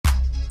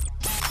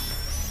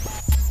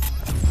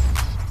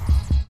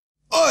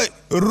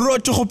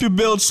rotjoch op je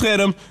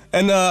beeldscherm.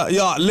 En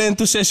ja,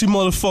 Lentesessie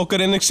motherfucker.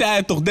 En ik zei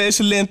het toch,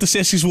 deze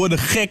Lentesessies worden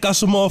gek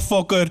als een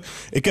motherfucker.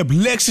 Ik heb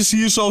Lexxxus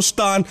hier zo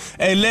staan.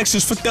 Hey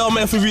Lexxxus, vertel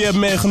me even wie je hebt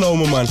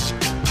meegenomen, man.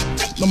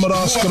 I'm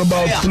asking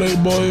about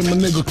Playboy, my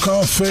nigga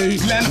Cafe,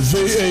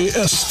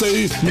 VEST,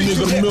 my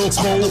nigga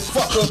Milko,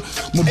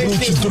 mijn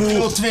broertje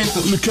Drew.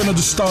 Jullie kennen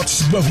de status,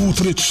 ik ben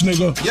Hoodrich,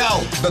 nigga.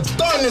 Yo, the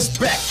Don is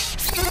back.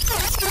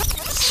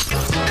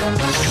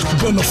 Ik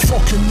ben een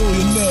fucking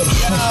miljonair.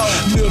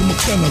 Leer me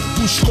kennen,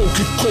 push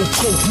coke, ik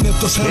kook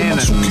net als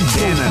Herman zoek ik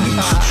brood.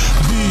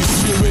 Beef,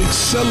 je weet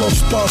zelf,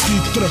 party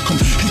trek hem.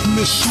 Ik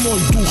mis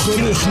nooit, doe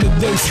gericht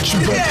met Davidje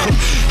Beckham.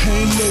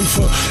 Geen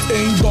leven,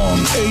 één dan,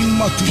 één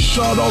mattie.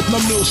 Shout-out naar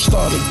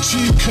Milstar, ik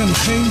zie ik ken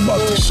geen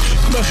batties.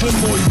 Ik ben geen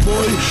mooi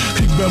boy,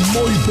 ik ben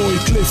mooi boy.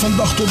 Ik leef van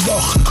dag tot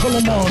dag,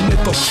 kalm aan,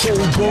 net als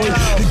Soulboy.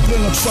 Ik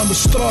breng het van de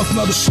straat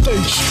naar de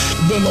stage.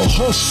 Ik ben een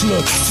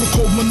hustler,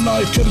 verkoop mijn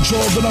Nike, Air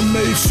Jordan en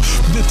Maeve.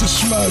 Dit is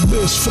mijn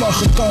biz, vraag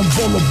het aan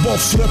Bolle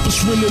Bof.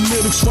 Rappers willen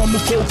lyrics van me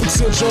kopen, ik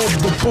zet ze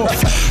op de pop.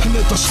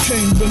 Net als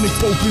Kane ben ik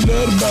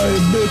populair bij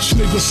je bitch.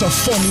 Niggas zijn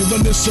funny,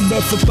 dan is ze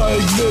bij vertaai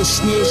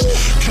business.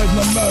 Kijk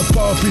naar mij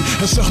papi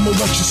en zeg me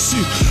wat je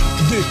ziet.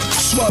 Dik,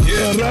 zwart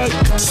en rijk,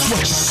 dat is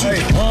wat je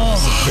ziet.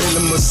 Ze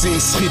willen me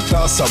zien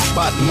schieten als een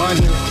Batman.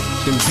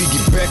 De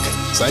Biggie Beck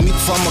zijn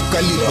niet van mijn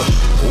kaliber.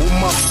 Oh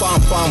my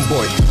pam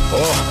boy,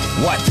 oh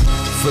what?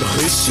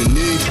 Vergis je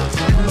niet,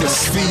 het is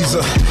vieze.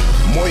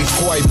 Mooi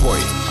kwaai boy,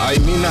 I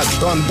mean a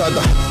don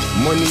dada.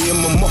 Money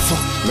in mijn moffen,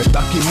 met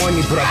taki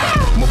money brada.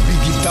 Mijn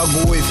Biggie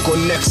Dago heeft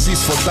connecties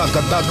voor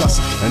daga-dagas.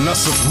 En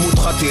als het moet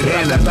gaat hij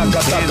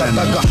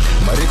raga-daga-daga-daga.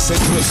 Maar ik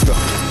zit rustig,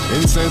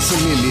 in zijn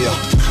familie.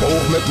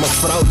 Oog met mijn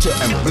vrouwtje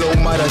en blow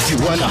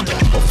marijuana.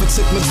 Of ik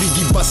zit met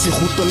Biggie Bassie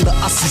goed om de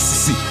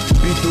assissie.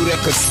 Beat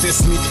records, het is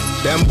niet,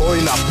 damn boy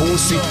na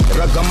pussy.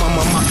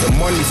 Ragamama maakt de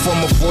money voor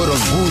me voor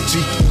een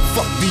Gucci.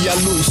 Fuck die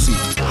jaloezie,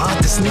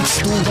 haat is niet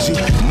stoeltje.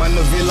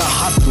 Mannen willen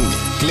hard doen,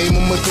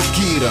 claimen me te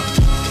kieren.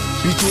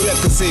 Beat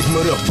records heeft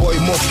me rug, boy,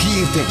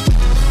 mokkierding.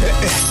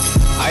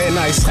 Hij en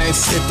hij schijnt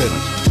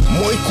schitterend.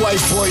 Mooi kwaai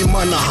boy,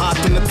 mannen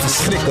haten het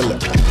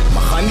verschrikkelijk.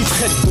 Maar ga niet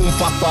gek doen,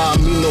 papa,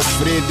 mino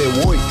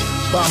vrede, woi.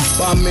 Bam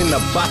bam in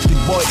een batty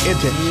boy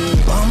itten.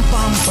 Bam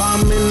bam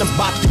bam in een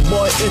batty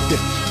boy itten.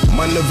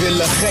 Mannen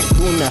willen gek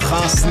doen en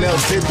gaan snel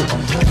zitten.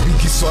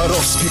 Biggie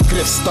Swarovski,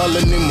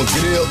 kristallen in mijn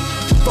grill.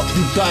 Fuck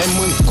die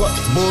diamond cut,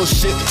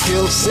 bullshit,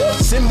 kill,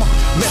 simmer.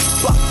 Met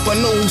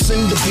papano's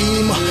in de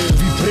beamer.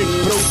 Wie breekt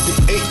brood, ik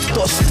eet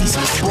tosties.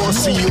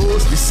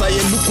 Porcio's, die zei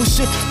je loeko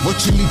shit.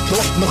 Wat jullie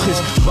toch nog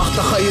eens. Wacht,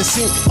 dan ga je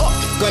zien. Oh,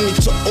 kan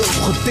niet je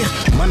ogen dicht.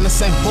 Mannen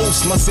zijn boos,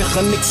 maar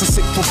zeggen niks als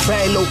ik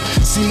voorbij loop.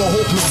 Zie me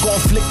hoog met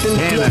conflict en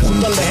ik loop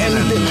goed aan de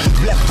handling.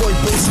 Black boy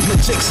bezig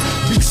met chicks,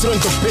 bigs run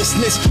de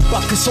business.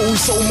 Pakken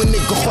sowieso mijn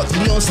nigga, God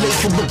die ons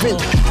leven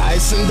bevindt. Hij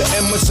is in de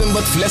emmers en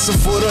wat flessen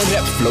voor een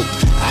rapflow.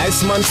 Hij is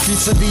man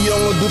vieze, die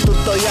jongen doet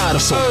het al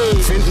jaren zo.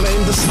 Vind me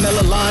in de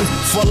snelle laan,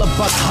 volle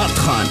bak hard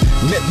gaan.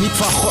 Net niet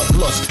van God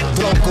los,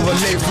 dronken we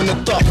leven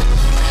het op.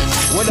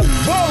 With a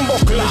bombo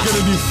klaar.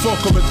 Jullie die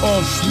fucken met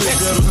ons,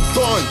 nigga.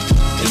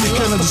 Jullie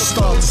kennen de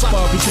status,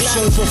 papi. Ik heb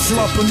zoveel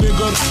flappen,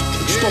 nigga.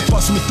 Ik stop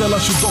pas met tellen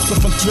als je dochter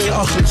van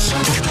 2,8 is.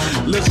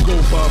 Let's go,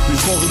 papi.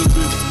 Volgende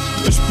beat.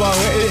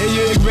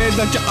 Ik weet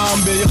dat je aan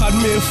bent, je gaat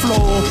meer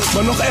flowen.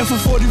 Maar nog even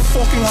voor die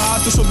fucking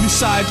haters op die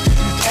site.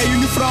 En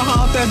jullie vragen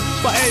altijd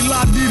van hey,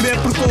 laat die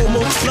rapper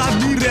komen, laat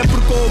die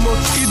rapper komen.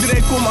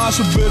 Iedereen komt aan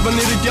zijn beurt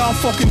wanneer het jouw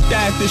fucking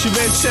tijd is. Je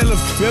weet zelf,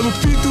 we hebben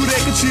P2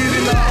 Records hier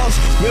in de house.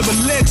 We hebben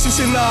Lexxxus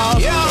in de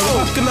house. En we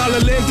gaan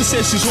knallen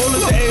Lentesessies,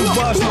 101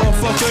 bars,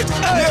 motherfucker.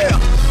 Hey.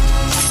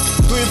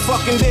 Doe je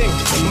fucking ding,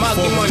 maak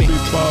die money.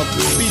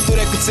 P2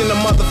 Records in de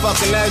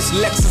motherfucking huis.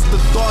 Lexxxus de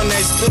Don,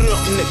 hij is terug,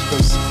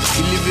 nikkers.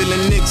 Jullie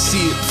willen niks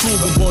zien. Voel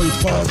de boy,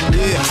 pap.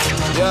 Yeah,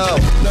 yo.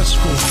 Let's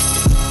go.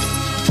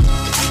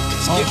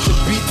 Skip the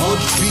beat voor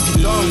de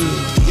Biggie Don.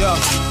 Yo,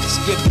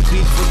 skip the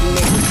beat voor de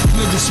nigga.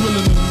 Niggas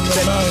willen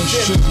naar mij en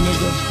shit,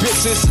 nigga.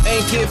 Bitches,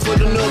 1 keer voor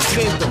de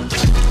 020.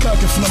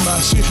 Kijk even naar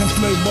mij, zie je geen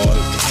playboy?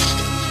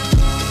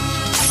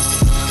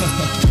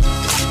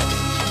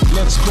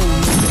 Let's go,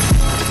 nigga.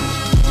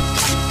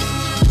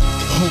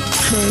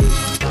 Okay.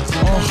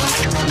 Ach,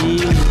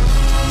 yeah.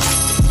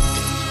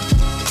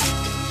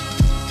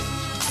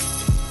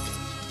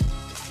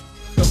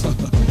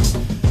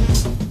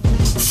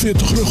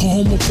 40 ruggen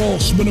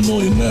homopols, ben een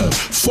miljonair.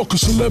 Fuck een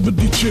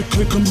celebrity chick,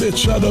 klik een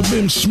bitch uit de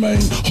Wims,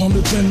 mijn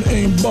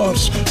 101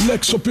 bars.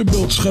 Lex op je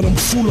beeldscherm,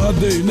 full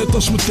HD, net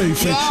als mijn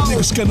tv.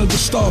 Niggas kennen de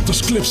status,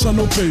 clips staan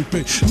op PP.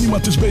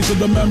 Niemand is beter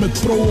dan mij met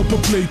pro op een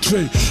Play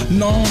 2.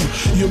 Nou,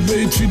 je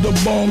weet wie de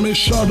bom is,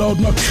 shout-out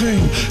naar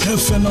KLEINE.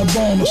 Hef en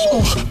Adonis,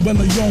 ach, ben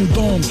een young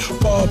don.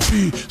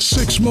 Papi,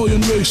 6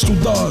 million ways to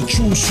die,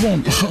 choose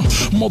one.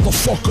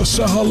 Motherfuckers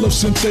zijn half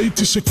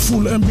synthetisch, ik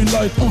voel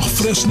ambilight, ach,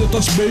 fris net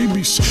als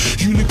baby's.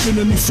 Jullie Jullie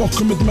kunnen niet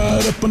fokken met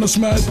mij, rappen als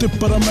mij,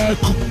 tippen aan mij,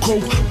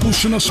 coke,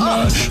 pushen als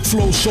mij.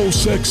 Flow so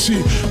sexy,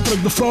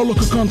 trek de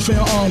vrouwelijke kant van je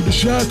aan,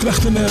 dus jij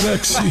krijgt een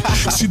erectie.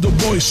 Ik zie de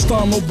boys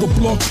staan op de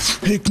blok,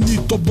 ik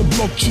niet op de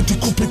blok, shit die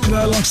kop ik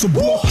rij langs de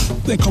blok.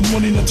 Denk aan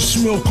money net als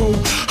Smilko,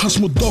 als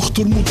mijn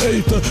dochter moet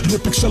eten,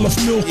 rip ik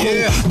zelf Milko.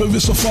 Ben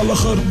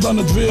wisselvalliger dan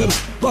het weer,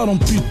 daarom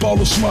Piet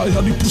Paulus maar,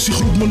 ja die pussy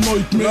groet me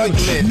nooit meer.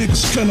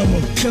 Niggas kennen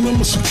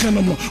me, ze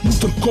kennen me.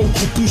 Moet er coke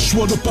gepusht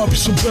worden, papi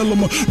ze bellen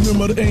me.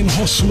 Nummer 1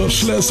 hustler,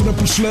 slash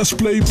rapper, slash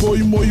playboy.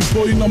 Mooie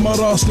boy, naar mijn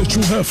raas, net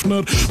Joe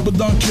Hefner.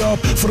 Bedankt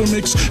Jaap voor een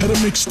mix en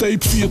een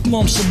mixtape. Vietnam,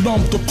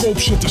 Amsterdam, te koop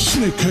shit is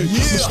snik. Hey,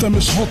 mijn stem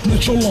is hot,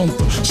 net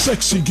Jolante.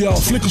 Sexy gal,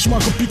 flikkers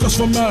maken pikas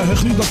van mij.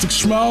 Echt niet dat ik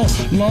smile,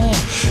 nah.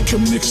 Ik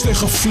heb niks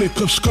tegen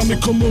flikkers. Kan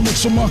ik een mum met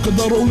ze maken,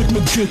 dan rol ik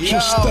met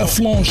gitjes.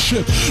 Teflon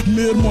shit,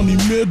 meer money,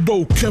 meer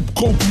dough. Cap,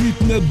 coke,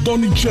 niet net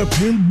Donny Jab,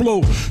 him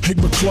blow. Ik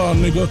ben klaar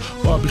nigga,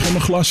 papi geef me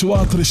een glaasje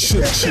water is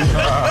shit.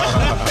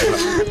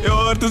 Je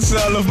hoort het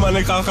zelf man,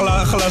 ik ga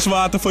een glas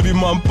water voor die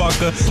man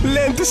pakken.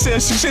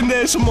 Lentesessies in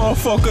deze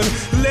motherfucker.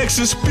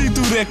 Lexxxus,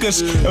 P2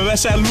 Records en wij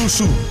zijn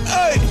Loesoe.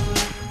 Hey!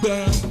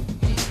 Bam.